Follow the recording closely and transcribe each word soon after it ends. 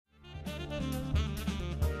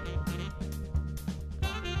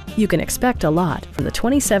You can expect a lot from the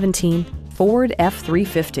 2017 Ford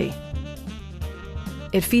F-350.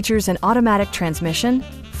 It features an automatic transmission,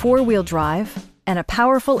 four-wheel drive, and a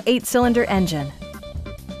powerful 8-cylinder engine.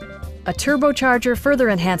 A turbocharger further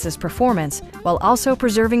enhances performance while also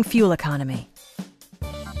preserving fuel economy.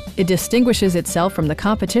 It distinguishes itself from the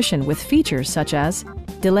competition with features such as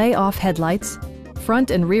delay-off headlights,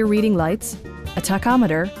 front and rear reading lights, a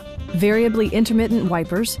tachometer, variably intermittent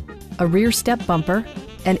wipers, a rear step bumper,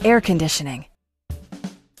 and air conditioning.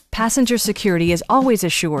 Passenger security is always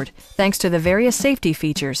assured thanks to the various safety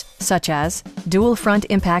features such as dual front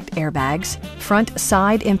impact airbags, front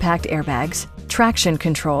side impact airbags, traction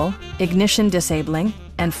control, ignition disabling,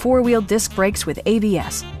 and four-wheel disc brakes with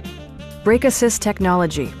ABS. Brake Assist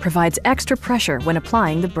technology provides extra pressure when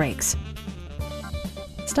applying the brakes.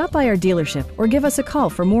 Stop by our dealership or give us a call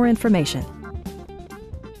for more information.